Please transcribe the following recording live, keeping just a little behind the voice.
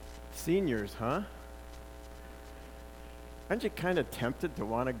Seniors, huh? Aren't you kind of tempted to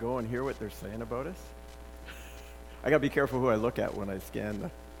want to go and hear what they're saying about us? I got to be careful who I look at when I scan the...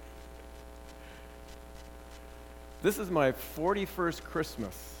 This is my 41st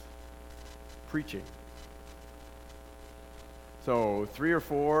Christmas preaching. So 3 or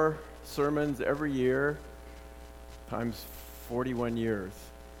 4 sermons every year times 41 years.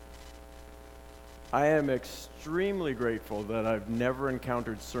 I am extremely grateful that I've never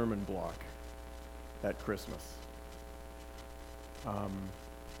encountered sermon block at Christmas.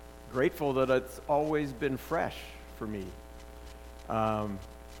 Grateful that it's always been fresh for me. I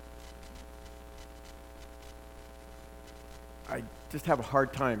just have a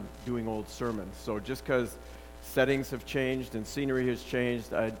hard time doing old sermons. So just because settings have changed and scenery has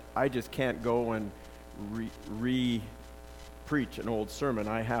changed, I just can't go and re-preach an old sermon.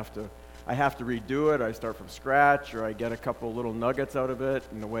 I have to redo it. I start from scratch, or I get a couple little nuggets out of it,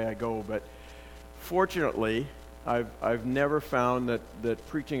 and away I go. But fortunately, I've never found that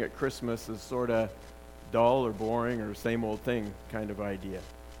preaching at Christmas is sort of dull or boring or same old thing kind of idea.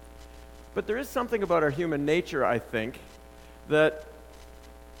 But there is something about our human nature, I think, that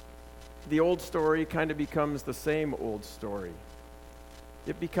the old story kind of becomes the same old story.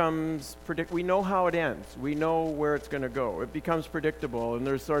 It becomes we know how it ends. We know where it's going to go. It becomes predictable, and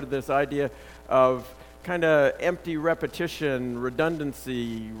there's sort of this idea of kind of empty repetition,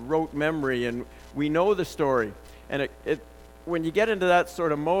 redundancy, rote memory, and we know the story. And it when you get into that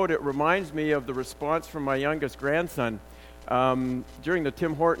sort of mode, it reminds me of the response from my youngest grandson. During the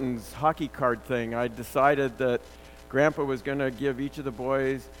Tim Hortons hockey card thing, I decided that Grandpa was going to give each of the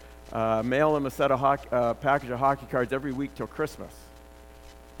boys, mail them a package of hockey cards every week till Christmas.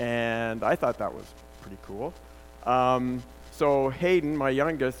 And I thought that was pretty cool. So Hayden, my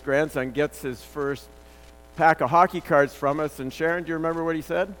youngest grandson, gets his first pack of hockey cards from us. And Sharon, do you remember what he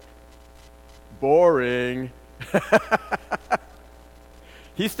said? Boring.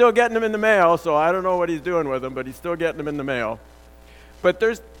 He's still getting them in the mail, so I don't know what he's doing with them, but he's still getting them in the mail. But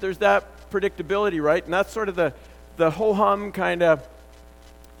there's that predictability, right? And that's sort of the ho-hum kind of,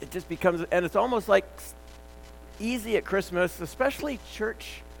 it just becomes, and it's almost like easy at Christmas, especially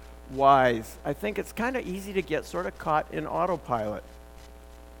church-wise. I think it's kind of easy to get sort of caught in autopilot.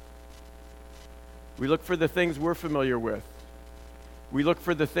 We look for the things we're familiar with. We look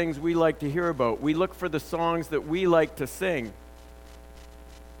for the things we like to hear about. We look for the songs that we like to sing.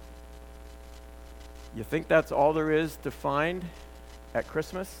 You think that's all there is to find at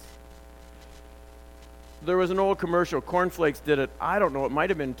Christmas? There was an old commercial. Cornflakes did it, I don't know, it might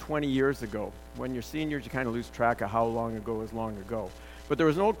have been 20 years ago. When you're seniors, you kind of lose track of how long ago is long ago. But there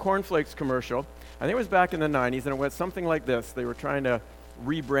was an old Cornflakes commercial. I think it was back in the 90s, and it went something like this. They were trying to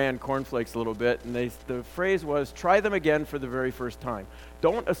rebrand cornflakes a little bit, and the phrase was, try them again for the very first time.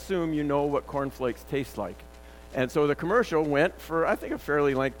 Don't assume you know what cornflakes taste like. And so the commercial went for, I think, a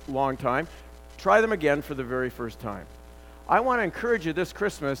fairly long time. Try them again for the very first time. I want to encourage you this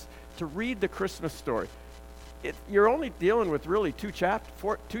Christmas to read the Christmas story. You're only dealing with really two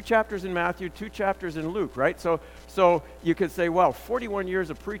chapters in Matthew, 2 chapters in Luke, right? So you could say, wow, 41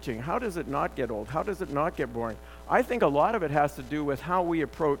 years of preaching, how does it not get old? How does it not get boring? I think a lot of it has to do with how we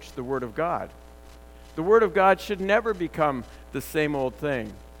approach the Word of God. The Word of God should never become the same old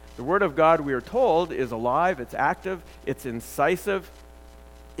thing. The Word of God, we are told, is alive, it's active, it's incisive,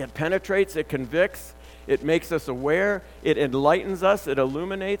 it penetrates, it convicts, it makes us aware, it enlightens us, it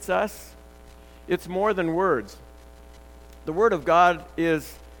illuminates us. It's more than words. The Word of God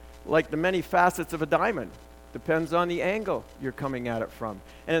is like the many facets of a diamond. Depends on the angle you're coming at it from.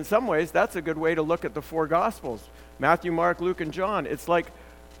 And in some ways, that's a good way to look at the 4 Gospels. Matthew, Mark, Luke, and John. It's like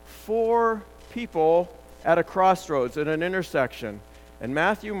 4 people at a crossroads, at an intersection. And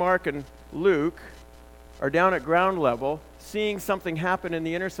Matthew, Mark, and Luke are down at ground level, seeing something happen in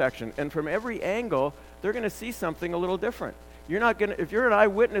the intersection. And from every angle, they're going to see something a little different. If you're an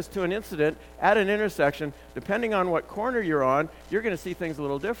eyewitness to an incident at an intersection, depending on what corner you're on, you're going to see things a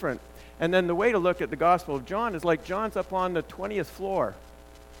little different. And then the way to look at the Gospel of John is like John's up on the 20th floor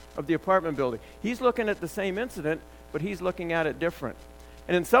of the apartment building. He's looking at the same incident, but he's looking at it different.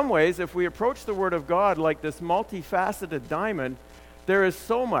 And in some ways, if we approach the Word of God like this multifaceted diamond, there is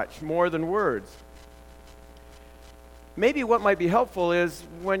so much more than words. Maybe what might be helpful is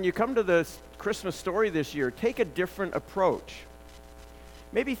when you come to this Christmas story this year, take a different approach.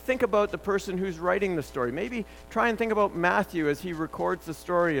 Maybe think about the person who's writing the story. Maybe try and think about Matthew as he records the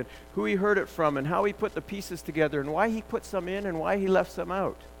story and who he heard it from and how he put the pieces together and why he put some in and why he left some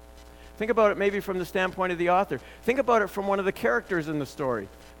out. Think about it maybe from the standpoint of the author. Think about it from one of the characters in the story.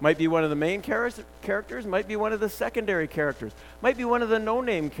 Might be one of the main characters, might be one of the secondary characters, might be one of the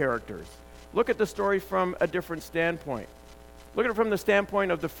no-name characters. Look at the story from a different standpoint. Look at it from the standpoint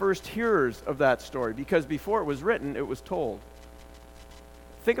of the first hearers of that story, because before it was written, it was told.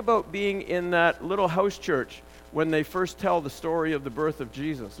 Think about being in that little house church when they first tell the story of the birth of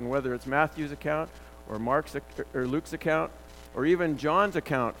Jesus, and whether it's Matthew's account or Mark's or Luke's account, or even John's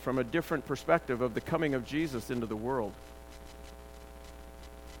account from a different perspective of the coming of Jesus into the world.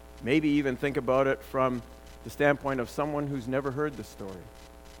 Maybe even think about it from the standpoint of someone who's never heard the story.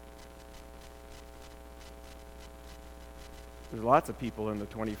 There's lots of people in the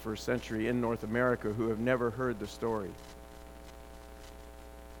 21st century in North America who have never heard the story.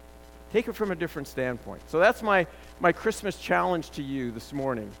 Take it from a different standpoint. So that's my Christmas challenge to you this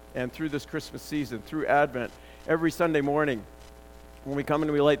morning, and through this Christmas season, through Advent, every Sunday morning. When we come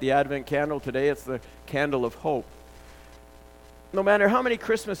and we light the Advent candle, today it's the candle of hope. No matter how many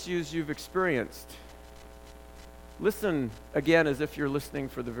Christmas you've experienced, listen again as if you're listening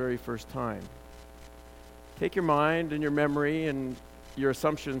for the very first time. Take your mind and your memory and your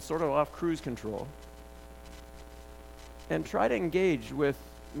assumptions sort of off cruise control, and try to engage with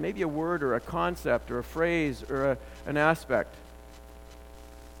maybe a word or a concept or a phrase or an aspect.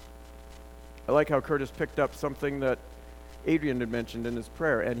 I like how Curtis picked up something that Adrian had mentioned in his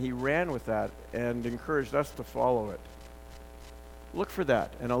prayer, and he ran with that and encouraged us to follow it. Look for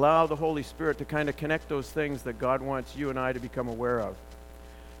that and allow the Holy Spirit to kind of connect those things that God wants you and I to become aware of.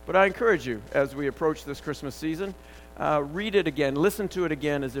 But I encourage you, as we approach this Christmas season, read it again, listen to it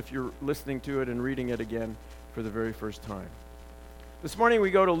again as if you're listening to it and reading it again for the very first time. This morning we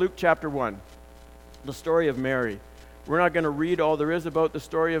go to Luke chapter 1, the story of Mary. We're not going to read all there is about the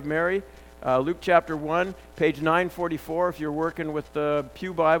story of Mary. Luke chapter 1, page 944, if you're working with the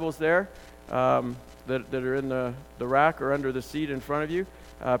pew Bibles there, that are in the rack or under the seat in front of you.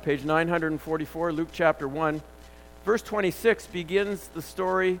 Page 944, Luke chapter 1. Verse 26 begins the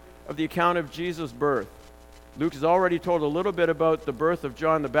story of the account of Jesus' birth. Luke has already told a little bit about the birth of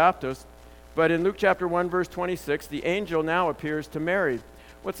John the Baptist, but in Luke chapter 1, verse 26, the angel now appears to Mary.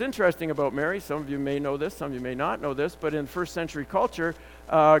 What's interesting about Mary, some of you may know this, some of you may not know this, but in first century culture,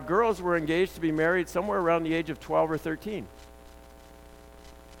 girls were engaged to be married somewhere around the age of 12 or 13.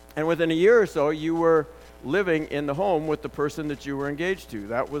 And within a year or so, you were living in the home with the person that you were engaged to.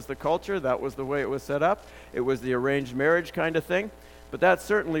 That was the culture, that was the way it was set up. It was the arranged marriage kind of thing. But that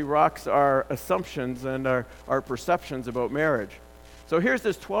certainly rocks our assumptions and our perceptions about marriage. So here's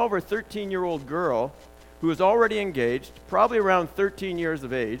this 12 or 13-year-old girl who is already engaged, probably around 13 years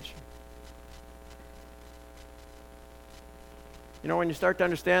of age. You know, when you start to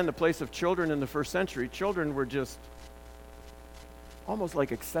understand the place of children in the first century, children were just almost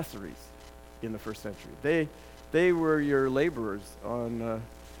like accessories in the first century. They were your laborers on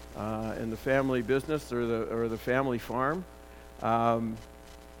in the family business or the family farm. And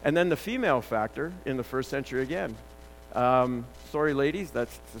then the female factor in the first century again. Sorry, ladies,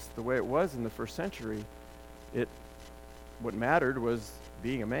 that's just the way it was in the first century. What mattered was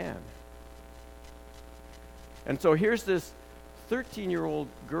being a man. And so here's this 13-year-old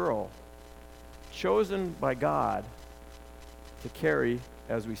girl chosen by God to carry,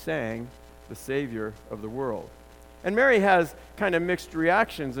 as we sang, the Savior of the world. And Mary has kind of mixed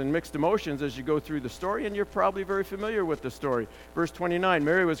reactions and mixed emotions as you go through the story, and you're probably very familiar with the story. Verse 29,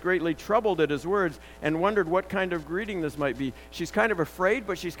 Mary was greatly troubled at his words and wondered what kind of greeting this might be. She's kind of afraid,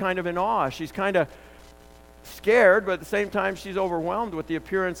 but she's kind of in awe. She's kind of scared, but at the same time she's overwhelmed with the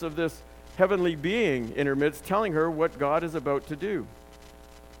appearance of this heavenly being in her midst, telling her what God is about to do.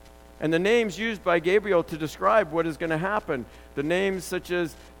 And the names used by Gabriel to describe what is going to happen, the names such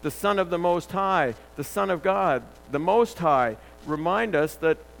as the Son of the Most High, the Son of God, the Most High, remind us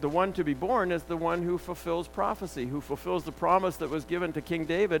that the one to be born is the one who fulfills prophecy, who fulfills the promise that was given to King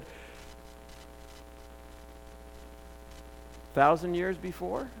David 1,000 years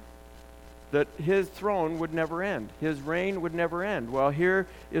before, that his throne would never end, his reign would never end. Well, here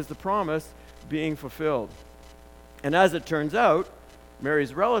is the promise being fulfilled. And as it turns out,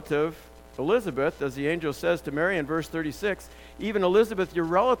 Mary's relative, Elizabeth, as the angel says to Mary in verse 36, even Elizabeth, your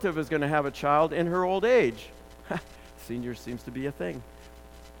relative, is going to have a child in her old age. Senior seems to be a thing.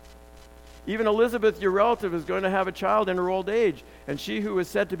 Even Elizabeth, your relative, is going to have a child in her old age, and she who is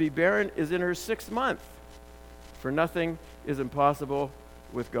said to be barren is in her 6th month. For nothing is impossible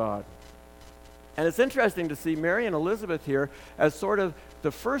with God. And it's interesting to see Mary and Elizabeth here as sort of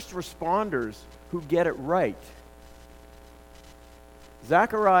the first responders who get it right.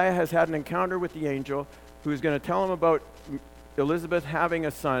 Zechariah has had an encounter with the angel who's going to tell him about Elizabeth having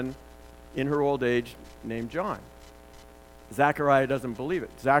a son in her old age named John. Zechariah doesn't believe it.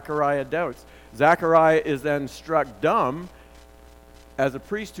 Zechariah doubts. Zechariah is then struck dumb. As a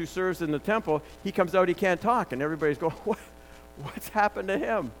priest who serves in the temple, he comes out, he can't talk, and everybody's going, what's happened to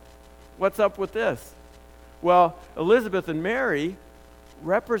him? What's up with this? Well, Elizabeth and Mary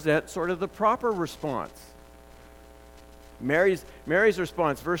represent sort of the proper response. Mary's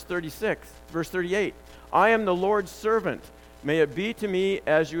response, verse 38, I am the Lord's servant. May it be to me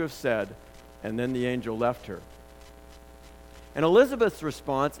as you have said. And then the angel left her. And Elizabeth's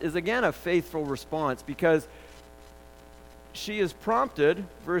response is again a faithful response because she is prompted,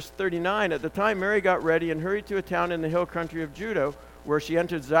 verse 39, at the time Mary got ready and hurried to a town in the hill country of Judah, where she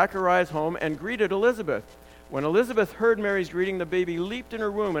entered Zechariah's home and greeted Elizabeth. When Elizabeth heard Mary's greeting, the baby leaped in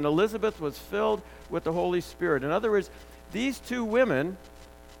her womb, and Elizabeth was filled with the Holy Spirit. In other words, these two women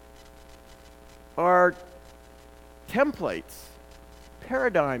are templates,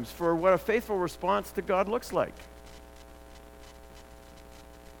 paradigms for what a faithful response to God looks like.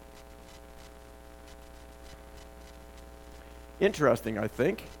 Interesting, I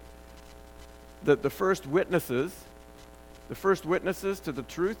think, that the first witnesses to the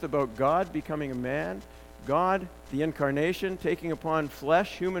truth about God becoming a man, God, the incarnation, taking upon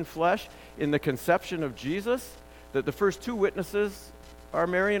flesh, human flesh, in the conception of Jesus, that the first two witnesses are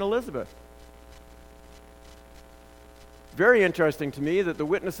Mary and Elizabeth. Very interesting to me that the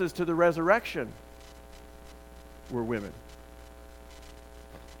witnesses to the resurrection were women.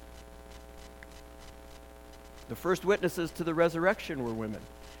 The first witnesses to the resurrection were women.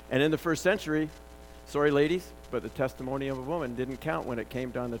 And in the first century, sorry ladies, but the testimony of a woman didn't count when it came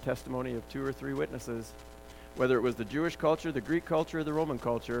down to the testimony of 2 or 3 witnesses. Whether it was the Jewish culture, the Greek culture, or the Roman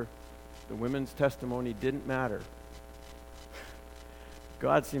culture, the women's testimony didn't matter.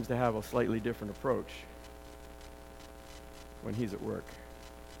 God seems to have a slightly different approach when he's at work.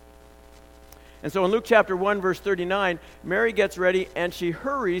 And so in Luke chapter 1, verse 39, Mary gets ready and she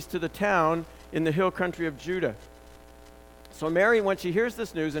hurries to the town in the hill country of Judah. So Mary, when she hears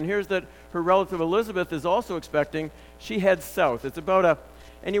this news and hears that her relative Elizabeth is also expecting, she heads south. It's about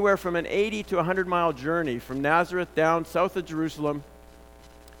anywhere from an 80 to 100-mile journey from Nazareth down south of Jerusalem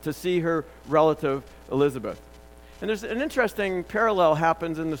to see her relative Elizabeth. And there's an interesting parallel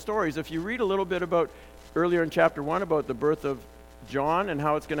happens in the stories. If you read a little bit about earlier in chapter 1 about the birth of John and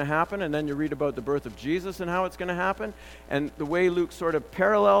how it's going to happen, and then you read about the birth of Jesus and how it's going to happen, and the way Luke sort of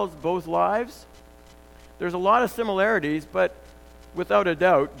parallels both lives, there's a lot of similarities, but without a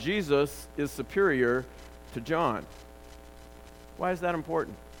doubt, Jesus is superior to John. Why is that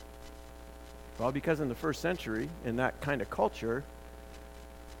important? Well, because in the first century, in that kind of culture,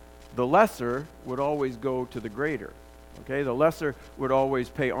 the lesser would always go to the greater. Okay, the lesser would always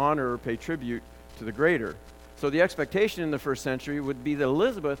pay honor or pay tribute to the greater. So the expectation in the first century would be that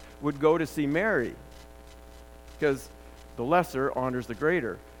Elizabeth would go to see Mary because the lesser honors the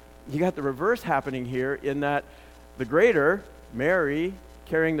greater. You got the reverse happening here in that the greater, Mary,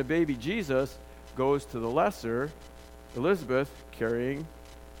 carrying the baby Jesus, goes to the lesser, Elizabeth, carrying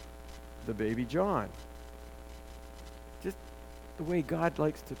the baby John. Just the way God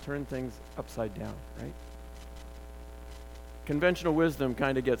likes to turn things upside down, right? Conventional wisdom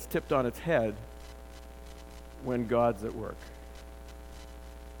kind of gets tipped on its head when God's at work.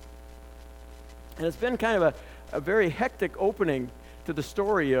 And it's been kind of a very hectic opening to the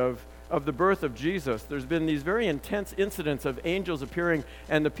story of the birth of Jesus. There's been these very intense incidents of angels appearing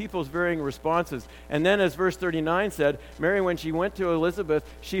and the people's varying responses. And then, as verse 39 said, Mary, when she went to Elizabeth,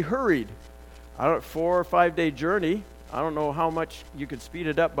 she hurried. 4 or 5 day journey. I don't know how much you could speed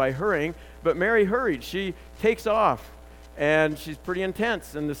it up by hurrying, but Mary hurried. She takes off, and she's pretty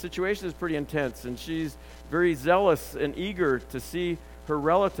intense, and the situation is pretty intense, and she's very zealous and eager to see her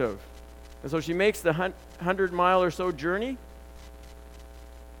relative. And so she makes the 100-mile or so journey.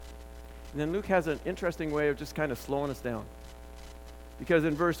 And then Luke has an interesting way of just kind of slowing us down. Because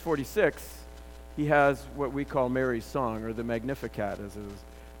in verse 46, he has what we call Mary's song, or the Magnificat, as it is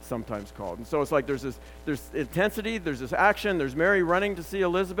sometimes called. And so it's like there's intensity, there's this action, there's Mary running to see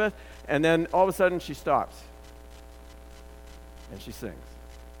Elizabeth, and then all of a sudden she stops. And she sings.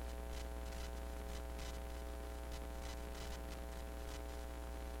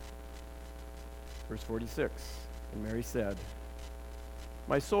 Verse 46, and Mary said,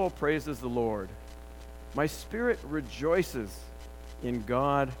 "My soul praises the Lord. My spirit rejoices in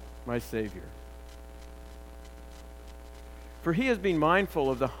God my Savior. For he has been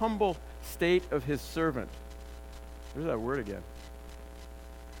mindful of the humble state of his servant." There's that word again.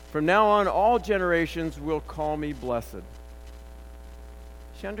 "From now on, all generations will call me blessed."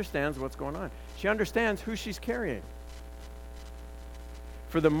 She understands what's going on. She understands who she's carrying.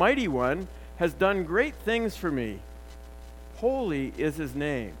 For the Mighty One has done great things for me. Holy is his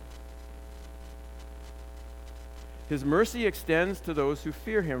name. His mercy extends to those who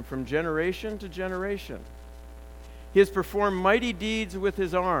fear him from generation to generation. He has performed mighty deeds with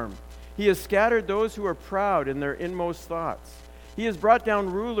his arm. He has scattered those who are proud in their inmost thoughts. He has brought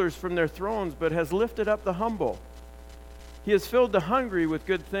down rulers from their thrones, but has lifted up the humble. He has filled the hungry with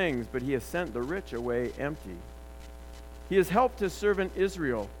good things, but he has sent the rich away empty. He has helped his servant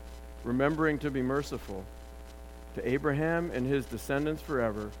Israel, remembering to be merciful to Abraham and his descendants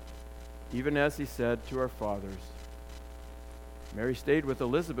forever, even as he said to our fathers. Mary stayed with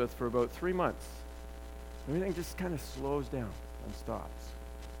Elizabeth for about 3 months. Everything just kind of slows down and stops.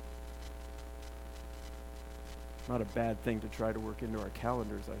 Not a bad thing to try to work into our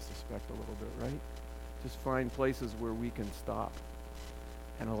calendars, I suspect, a little bit, right? Just find places where we can stop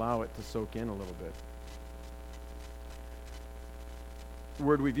and allow it to soak in a little bit. The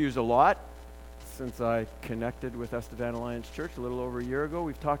word we've used a lot since I connected with Estevan Alliance Church a little over a year ago.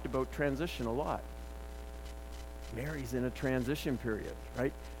 We've talked about transition a lot. Mary's in a transition period,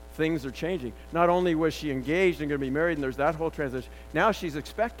 right? Things are changing. Not only was she engaged and going to be married, and there's that whole transition, now she's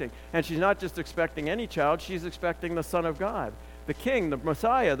expecting. And she's not just expecting any child, she's expecting the Son of God, the King, the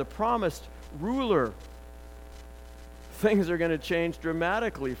Messiah, the promised ruler. Things are going to change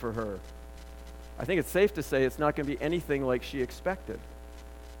dramatically for her. I think it's safe to say it's not going to be anything like she expected.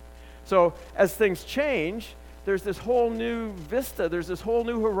 So as things change, there's this whole new vista. There's this whole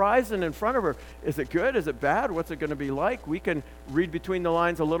new horizon in front of her. Is it good? Is it bad? What's it going to be like? We can read between the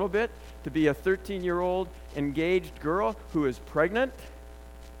lines a little bit. To be a 13-year-old engaged girl who is pregnant,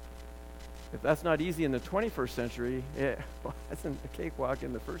 if that's not easy in the 21st century, it wasn't a cakewalk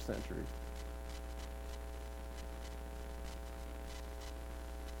in the first century.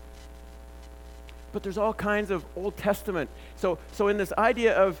 But there's all kinds of Old Testament. So in this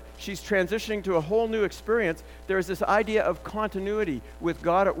idea of she's transitioning to a whole new experience, there's this idea of continuity with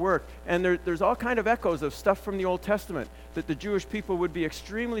God at work. And there's all kind of echoes of stuff from the Old Testament that the Jewish people would be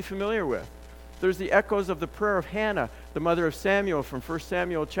extremely familiar with. There's the echoes of the prayer of Hannah, the mother of Samuel, from 1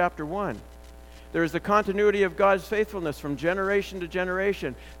 Samuel chapter 1. There's the continuity of God's faithfulness from generation to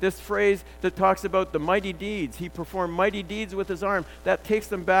generation. This phrase that talks about the mighty deeds, he performed mighty deeds with his arm, that takes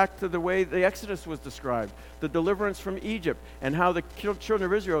them back to the way the Exodus was described, the deliverance from Egypt, and how the children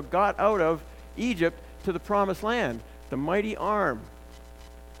of Israel got out of Egypt to the promised land. The mighty arm,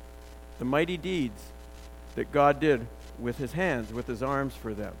 the mighty deeds that God did with his hands, with his arms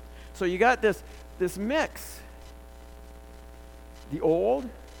for them. So you got this mix. The old,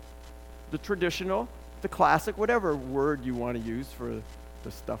 the traditional, the classic, whatever word you want to use for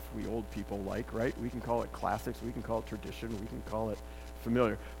the stuff we old people like, right? We can call it classics, we can call it tradition, we can call it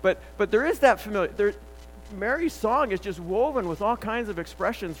familiar. But there is that familiar. Mary's song is just woven with all kinds of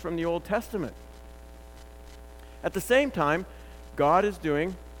expressions from the Old Testament. At the same time, God is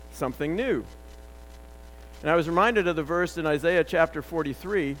doing something new. And I was reminded of the verse in Isaiah chapter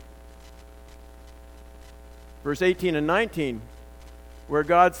 43, verse 18 and 19, where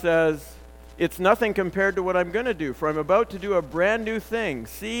God says, "It's nothing compared to what I'm going to do, for I'm about to do a brand new thing.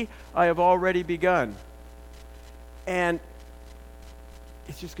 See, I have already begun." And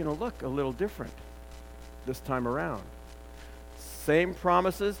it's just going to look a little different this time around. Same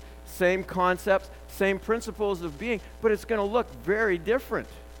promises, same concepts, same principles of being, but it's going to look very different.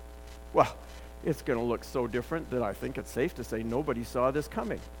 Well, it's going to look so different that I think it's safe to say nobody saw this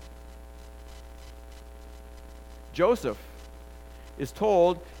coming. Joseph is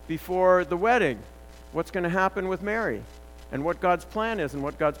told before the wedding what's going to happen with Mary and what God's plan is and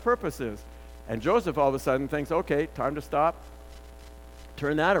what God's purpose is. And Joseph all of a sudden thinks, okay, time to stop,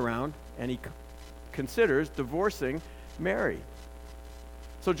 turn that around, and he considers divorcing Mary.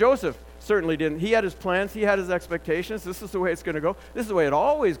 So Joseph certainly didn't. He had his plans, he had his expectations. This is the way it's going to go. This is the way it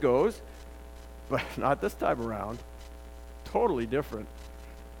always goes, but not this time around. Totally different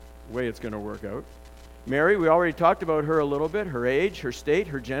way it's going to work out. Mary, we already talked about her a little bit, her age, her state,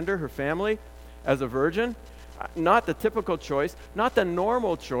 her gender, her family, as a virgin. Not the typical choice, not the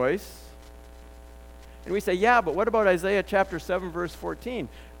normal choice. And we say, yeah, but what about Isaiah chapter 7, verse 14?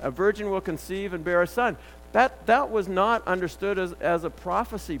 A virgin will conceive and bear a son. That was not understood as a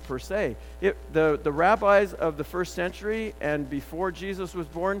prophecy per se. The rabbis of the first century and before Jesus was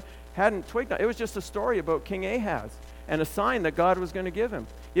born hadn't twigged on it. It was just a story about King Ahaz and a sign that God was going to give him.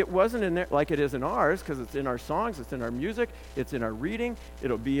 It wasn't in there like it is in ours, because it's in our songs, it's in our music, it's in our reading,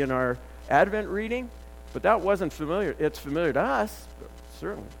 it'll be in our Advent reading, but that wasn't familiar. It's familiar to us, but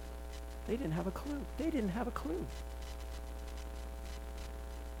certainly they didn't have a clue. They didn't have a clue.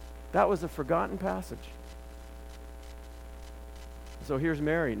 That was a forgotten passage. So here's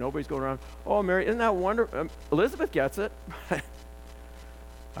Mary. Nobody's going around, oh, Mary, isn't that wonderful? Elizabeth gets it.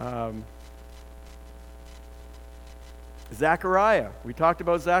 Zechariah. We talked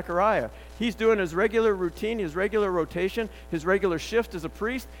about Zechariah. He's doing his regular routine, his regular rotation, his regular shift as a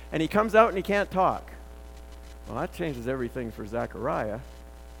priest, and he comes out and he can't talk. Well, that changes everything for Zechariah.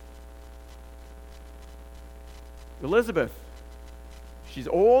 Elizabeth. She's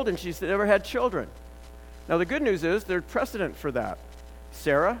old and she's never had children. Now, the good news is there's precedent for that.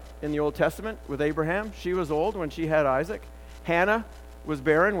 Sarah in the Old Testament with Abraham, she was old when she had Isaac. Hannah was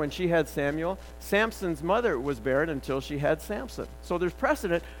barren when she had Samuel. Samson's mother was barren until she had Samson. So there's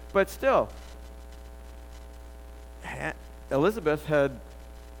precedent, but still, Elizabeth had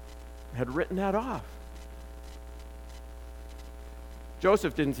written that off.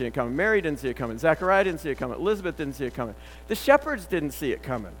 Joseph didn't see it coming. Mary didn't see it coming. Zechariah didn't see it coming. Elizabeth didn't see it coming. The shepherds didn't see it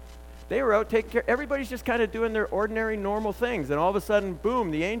coming. They were out taking care. Everybody's just kind of doing their ordinary, normal things, and all of a sudden,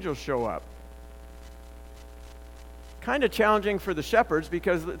 boom, the angels show up. Kind of challenging for the shepherds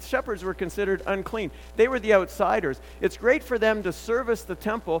because the shepherds were considered unclean. They were the outsiders. It's great for them to service the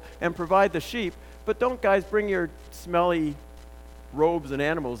temple and provide the sheep, but don't, guys, bring your smelly robes and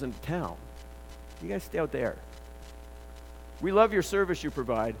animals into town. You guys stay out there. We love your service you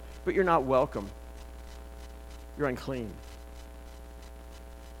provide, but you're not welcome. You're unclean.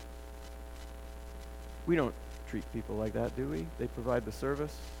 We don't treat people like that, do we? They provide the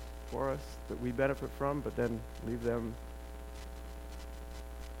service for us that we benefit from, but then leave them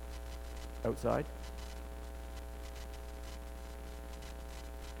outside.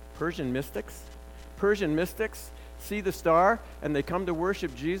 Persian mystics see the star and they come to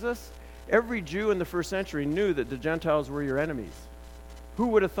worship Jesus. Every Jew in the first century knew that the Gentiles were your enemies. Who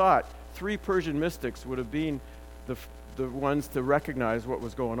would have thought 3 Persian mystics would have been the ones to recognize what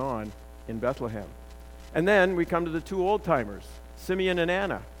was going on in Bethlehem? And then we come to the 2 old-timers, Simeon and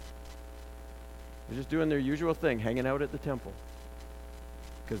Anna. They're just doing their usual thing, hanging out at the temple,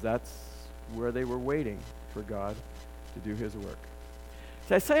 because that's where they were waiting for God to do his work.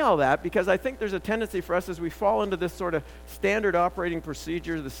 So I say all that because I think there's a tendency for us as we fall into this sort of standard operating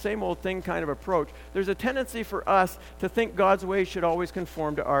procedure, the same old thing kind of approach, there's a tendency for us to think God's ways should always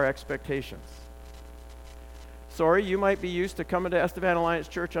conform to our expectations. Sorry, you might be used to coming to Estevan Alliance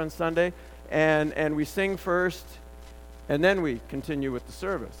Church on Sunday and we sing first and then we continue with the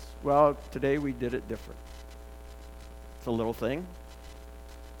service. Well, today we did it different. It's a little thing.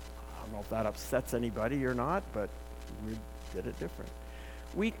 I don't know if that upsets anybody or not, but we did it different.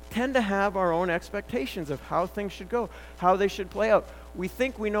 We tend to have our own expectations of how things should go, how they should play out. We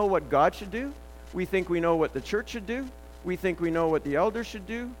think we know what God should do. We think we know what the church should do. We think we know what the elders should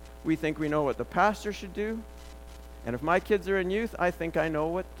do. We think we know what the pastor should do. And if my kids are in youth, I think I know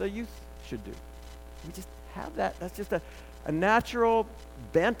what the youth should do. We just have that. That's just a natural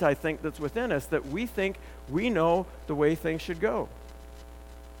bent, I think, that's within us, that we think we know the way things should go.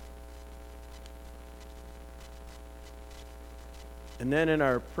 And then in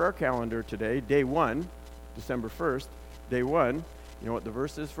our prayer calendar today, day 1, December 1st, day 1, you know what the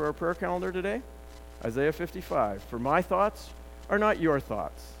verse is for our prayer calendar today? Isaiah 55. For my thoughts are not your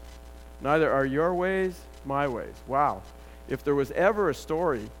thoughts. Neither are your ways my ways. Wow. If there was ever a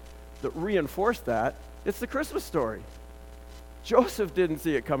story that reinforced that, it's the Christmas story. Joseph didn't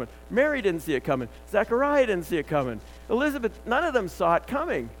see it coming. Mary didn't see it coming. Zechariah didn't see it coming. Elizabeth, none of them saw it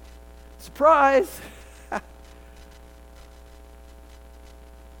coming. Surprise!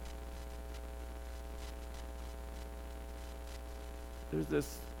 There's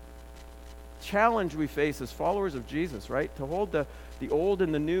this challenge we face as followers of Jesus, right? To hold the old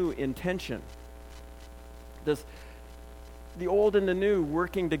and the new in tension. The old and the new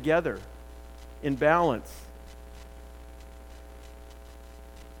working together in balance.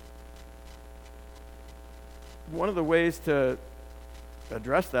 One of the ways to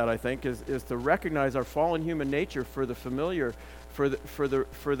address that, I think, is to recognize our fallen human nature for the familiar, for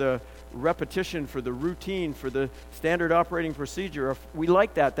the repetition, for the routine, for the standard operating procedure. We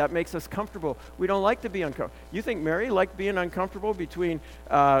like that. That makes us comfortable. We don't like to be uncomfortable. You think Mary liked being uncomfortable between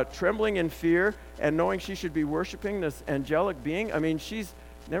trembling in fear and knowing she should be worshiping this angelic being? I mean,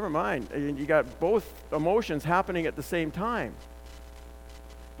 never mind. You got both emotions happening at the same time.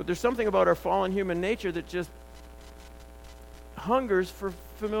 But there's something about our fallen human nature that just hungers for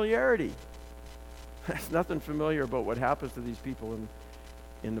familiarity. There's nothing familiar about what happens to these people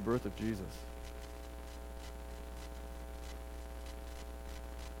in the birth of Jesus.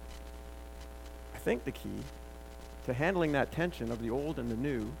 I think the key to handling that tension of the old and the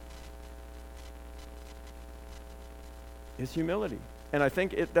new is humility. And I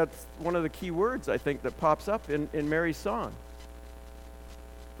think that's one of the key words, I think, that pops up in Mary's song.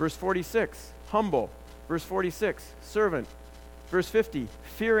 Verse 46, humble. Verse 46, servant. Verse 50,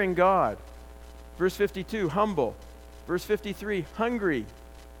 fearing God. Verse 52, humble. Verse 53, hungry.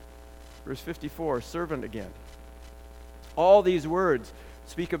 Verse 54, servant again. All these words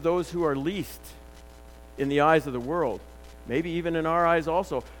speak of those who are least in the eyes of the world, maybe even in our eyes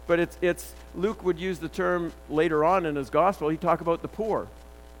also. But it's Luke would use the term later on in his gospel. He'd talk about the poor.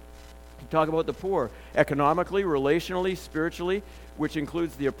 He'd talk about the poor economically, relationally, spiritually, which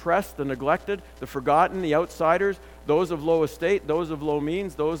includes the oppressed, the neglected, the forgotten, the outsiders, those of low estate, those of low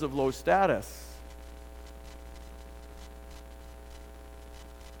means, those of low status.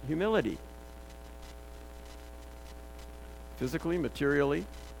 Humility. Physically, materially,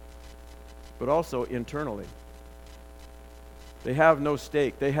 but also internally. They have no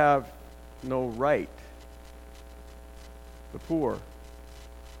stake. They have no right. The poor.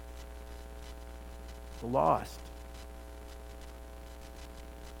 The lost.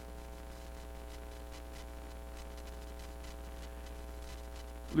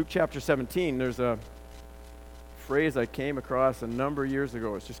 Luke chapter 17, there's a phrase I came across a number of years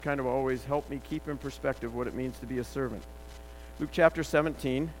ago. It's just kind of always helped me keep in perspective what it means to be a servant. Luke chapter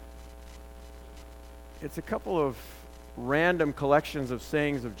 17, it's a couple of random collections of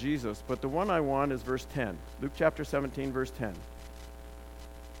sayings of Jesus, but the one I want is verse 10. Luke chapter 17, verse 10.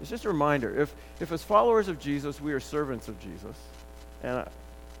 It's just a reminder, if as followers of Jesus, we are servants of Jesus, and I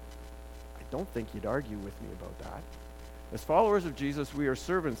don't think you'd argue with me about that. As followers of Jesus, we are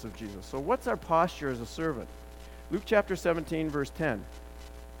servants of Jesus. So what's our posture as a servant? Luke chapter 17, verse 10.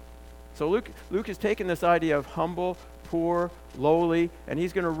 So Luke has taken this idea of humble, poor, lowly, and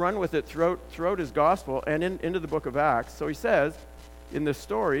he's going to run with it throughout his gospel and into the book of Acts. So he says in this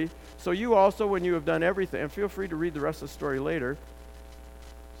story, so you also, when you have done everything, and feel free to read the rest of the story later,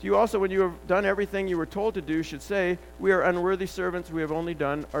 so you also, when you have done everything you were told to do, should say, we are unworthy servants, we have only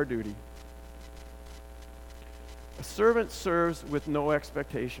done our duty. A servant serves with no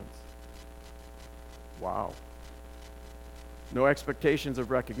expectations. Wow. No expectations of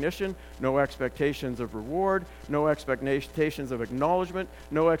recognition, no expectations of reward, no expectations of acknowledgement,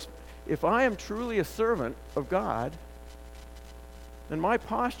 if I am truly a servant of God, then my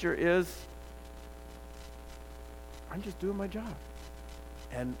posture is, I'm just doing my job.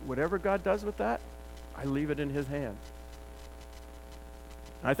 And whatever God does with that, I leave it in his hands.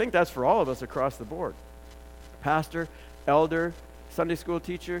 I think that's for all of us across the board. Pastor, elder, Sunday school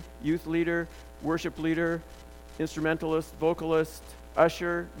teacher, youth leader, worship leader, instrumentalist, vocalist,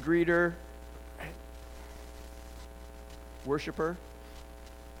 usher, greeter, worshiper.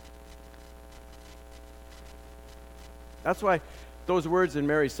 That's why those words in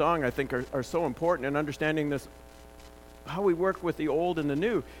Mary's song, I think, are so important in understanding this, how we work with the old and the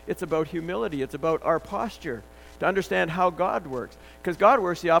new. It's about humility. It's about our posture to understand how God works. Because God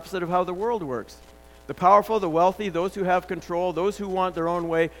works the opposite of how the world works. The powerful, the wealthy, those who have control, those who want their own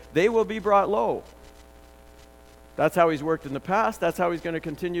way, they will be brought low. That's how he's worked in the past. That's how he's going to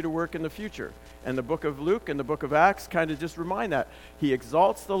continue to work in the future. And the book of Luke and the book of Acts kind of just remind that. He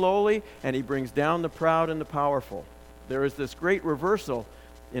exalts the lowly and he brings down the proud and the powerful. There is this great reversal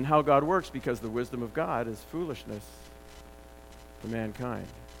in how God works because the wisdom of God is foolishness for mankind.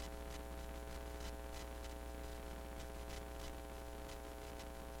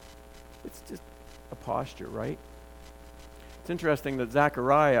 It's just a posture, right? It's interesting that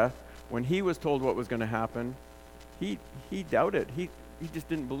Zechariah, when he was told what was going to happen, he doubted. He just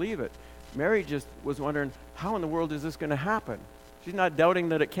didn't believe it. Mary just was wondering, how in the world is this going to happen? She's not doubting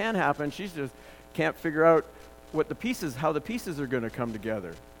that it can happen. She just can't figure out how the pieces are going to come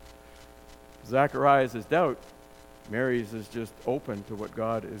together. Zechariah's is doubt. Mary's is just open to what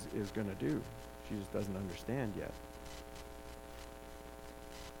God is going to do. She just doesn't understand yet.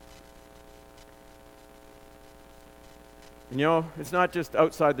 And it's not just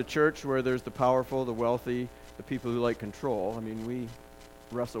outside the church where there's the powerful, the wealthy, the people who like control. I mean, we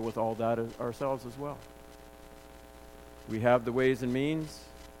wrestle with all that ourselves as well. We have the ways and means.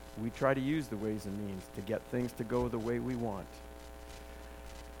 We try to use the ways and means to get things to go the way we want.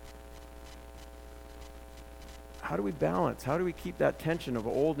 How do we balance? How do we keep that tension of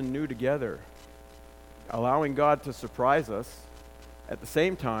old and new together? Allowing God to surprise us, at the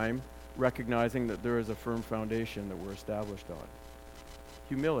same time recognizing that there is a firm foundation that we're established on.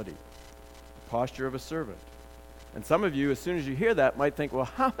 Humility, the posture of a servant. And some of you, as soon as you hear that, might think, well,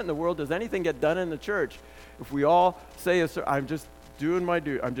 how in the world does anything get done in the church if we all say, I'm just doing my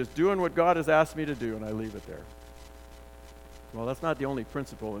duty, I'm just doing what God has asked me to do, and I leave it there? Well, that's not the only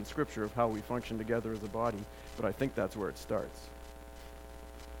principle in Scripture of how we function together as a body, but I think that's where it starts.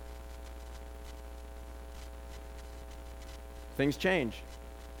 Things change.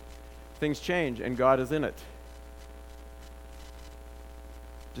 things change and God is in it.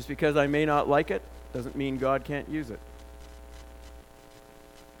 Just because I may not like it doesn't mean God can't use it.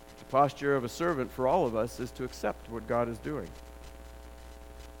 The posture of a servant for all of us is to accept what God is doing.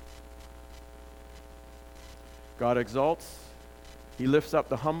 God exalts, he lifts up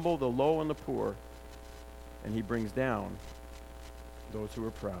the humble, the low, and the poor, and he brings down those who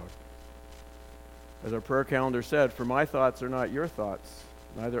are proud. As our prayer calendar said, for my thoughts are not your thoughts,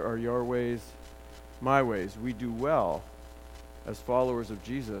 neither are your ways my ways. We do well as followers of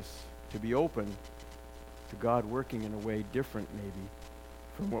Jesus to be open to God working in a way different maybe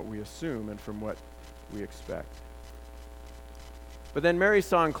from what we assume and from what we expect. But then Mary's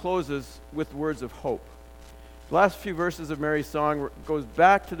song closes with words of hope. The last few verses of Mary's song goes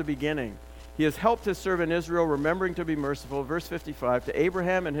back to the beginning. He has helped his servant Israel, remembering to be merciful, verse 55, to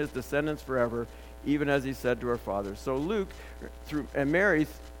Abraham and his descendants forever, even as he said to our fathers. So Mary,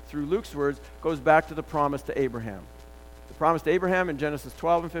 through Luke's words, goes back to the promise to Abraham. The promise to Abraham in Genesis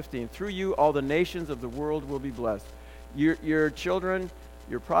 12 and 15, through you all the nations of the world will be blessed. Your children,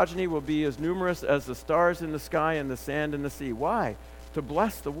 your progeny will be as numerous as the stars in the sky and the sand in the sea. Why? To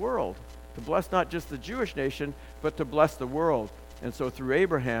bless the world. To bless not just the Jewish nation, but to bless the world. And so through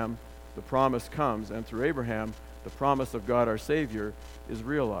Abraham, the promise comes, and through Abraham, the promise of God our Savior is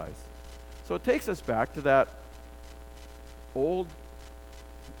realized. So it takes us back to that Old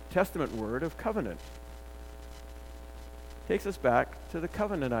Testament word of covenant. It takes us back to the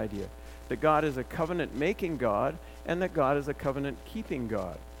covenant idea, that God is a covenant-making God, and that God is a covenant-keeping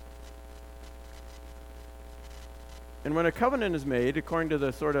God. And when a covenant is made, according to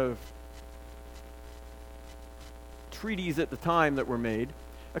the sort of treaties at the time that were made,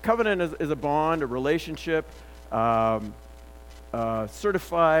 a covenant is a bond, a relationship,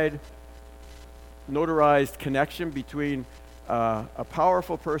 certified, notarized connection between a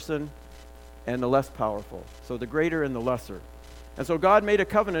powerful person and the less powerful, so the greater and the lesser. And so God made a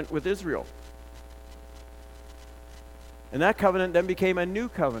covenant with Israel. And that covenant then became a new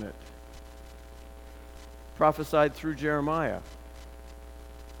covenant, prophesied through Jeremiah.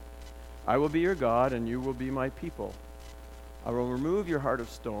 I will be your God, and you will be my people. I will remove your heart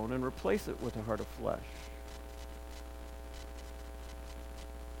of stone and replace it with a heart of flesh.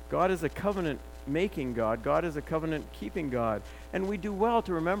 God is a covenant-making God. God is a covenant-keeping God. And we do well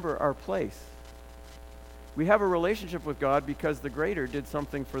to remember our place. We have a relationship with God because the greater did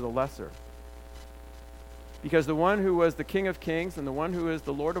something for the lesser. Because the one who was the King of Kings and the one who is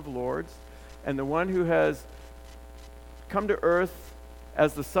the Lord of Lords and the one who has come to earth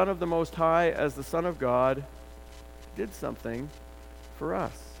as the Son of the Most High, as the Son of God, did something for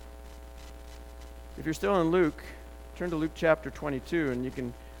us. If you're still in Luke, turn to Luke chapter 22, and you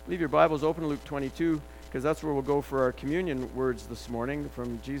can leave your Bibles open to Luke 22, because that's where we'll go for our communion words this morning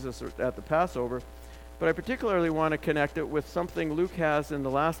from Jesus at the Passover. But I particularly want to connect it with something Luke has in the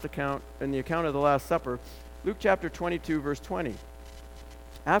account of the Last Supper. Luke chapter 22, verse 20.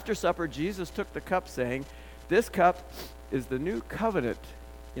 After supper, Jesus took the cup, saying, "This cup is the new covenant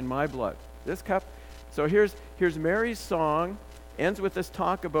in my blood." This cup. So here's Mary's song, ends with this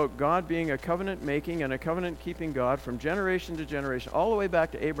talk about God being a covenant-making and a covenant-keeping God from generation to generation, all the way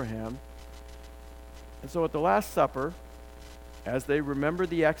back to Abraham. And so at the Last Supper, as they remember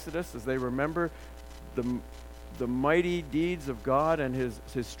the Exodus, as they remember the mighty deeds of God and his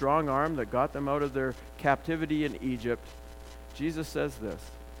strong arm that got them out of their captivity in Egypt, Jesus says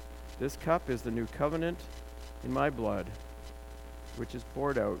this cup is the new covenant in my blood, which is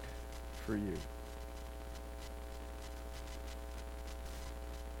poured out for you.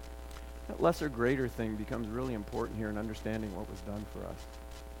 That lesser greater thing becomes really important here in understanding what was done for us.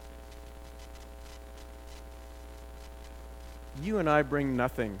 You and I bring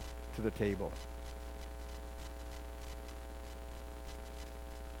nothing to the table.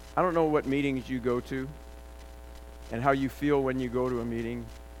 I don't know what meetings you go to and how you feel when you go to a meeting.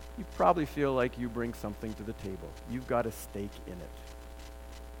 You probably feel like you bring something to the table. You've got a stake in it.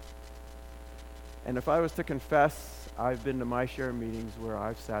 And if I was to confess, I've been to my share of meetings where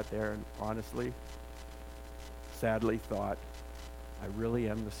I've sat there and honestly, sadly thought, I really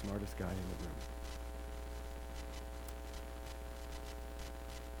am the smartest guy in the room.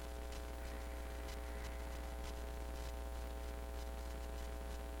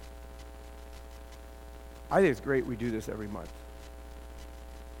 I think it's great we do this every month.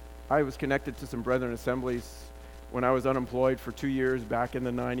 I was connected to some Brethren Assemblies when I was unemployed for 2 years back in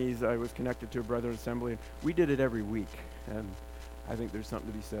the 90s. I was connected to a Brethren Assembly, and we did it every week. And I think there's something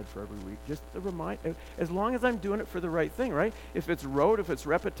to be said for every week. Just to remind, as long as I'm doing it for the right thing, right? If it's rote, if it's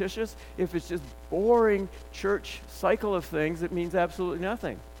repetitious, if it's just boring church cycle of things, it means absolutely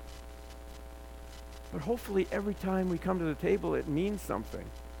nothing. But hopefully every time we come to the table, it means something.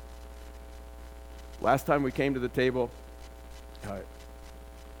 Last time we came to the table,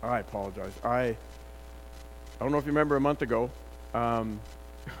 I apologize. I don't know if you remember a month ago,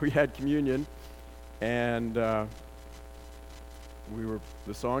 we had communion, and the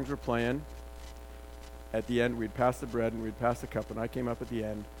songs were playing. At the end, we'd pass the bread and we'd pass the cup, and I came up at the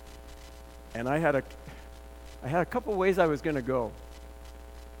end, and I had a couple ways I was going to go.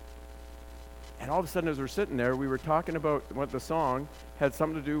 And all of a sudden, as we're sitting there, we were talking about what the song had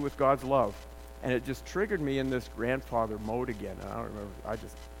something to do with God's love. And it just triggered me in this grandfather mode again. And I don't remember, I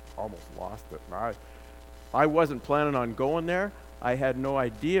just almost lost it. And I wasn't planning on going there. I had no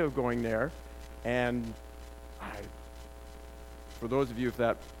idea of going there. And for those of you, if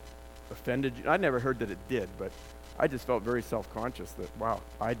that offended you, I never heard that it did, but I just felt very self-conscious that, wow,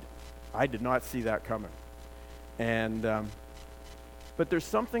 I did not see that coming. And but there's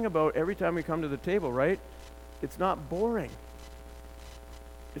something about every time we come to the table, right? It's not boring.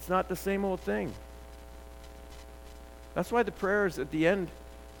 It's not the same old thing. That's why the prayers at the end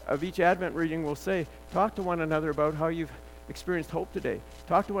of each Advent reading will say, talk to one another about how you've experienced hope today.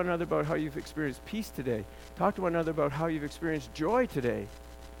 Talk to one another about how you've experienced peace today. Talk to one another about how you've experienced joy today.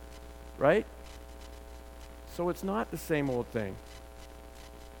 Right? So it's not the same old thing.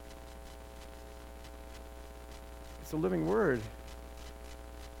 It's a living word.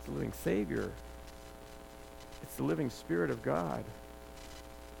 It's a living Savior. It's the living Spirit of God.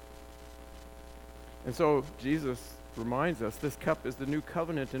 And so Jesus reminds us, this cup is the new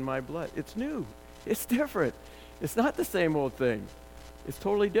covenant in my blood. It's new. It's different. It's not the same old thing. It's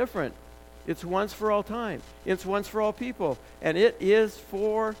totally different. It's once for all time. It's once for all people. And it is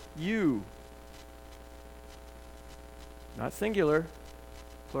for you. Not singular,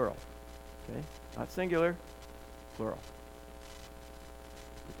 plural. Okay? Not singular, plural.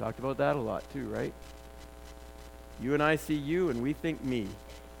 We talked about that a lot too, right? You and I see you and we think me.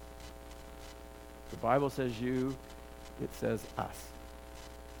 The Bible says you, it says us.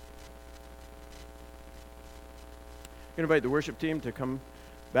 I'm going to invite the worship team to come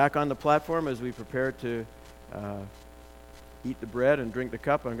back on the platform as we prepare to eat the bread and drink the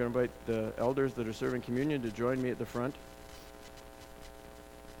cup. I'm going to invite the elders that are serving communion to join me at the front.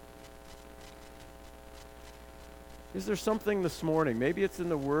 Is there something this morning? Maybe it's in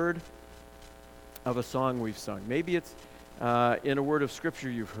the word of a song we've sung. Maybe it's in a word of scripture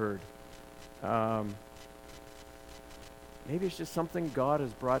you've heard. Maybe it's just something God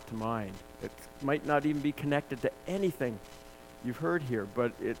has brought to mind. It might not even be connected to anything you've heard here,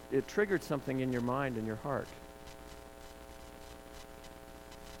 but it triggered something in your mind and your heart.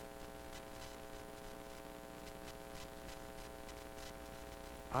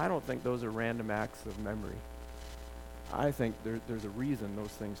 I don't think those are random acts of memory. I think there's a reason those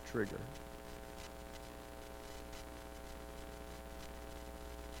things trigger.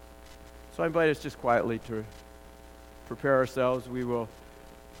 So I invite us just quietly to prepare ourselves. We will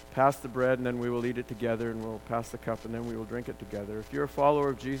pass the bread and then we will eat it together, and we'll pass the cup and then we will drink it together. If you're a follower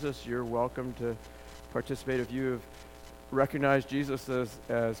of Jesus, you're welcome to participate. If you have recognized Jesus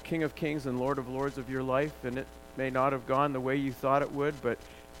as King of Kings and Lord of Lords of your life, and it may not have gone the way you thought it would, but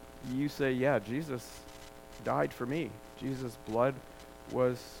you say, yeah, Jesus died for me. Jesus' blood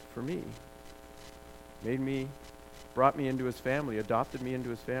was for me. Brought me into his family, adopted me into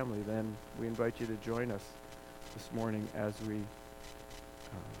his family. Then we invite you to join us this morning as we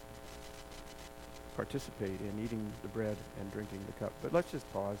participate in eating the bread and drinking the cup. But let's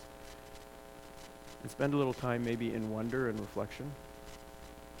just pause and spend a little time maybe in wonder and reflection.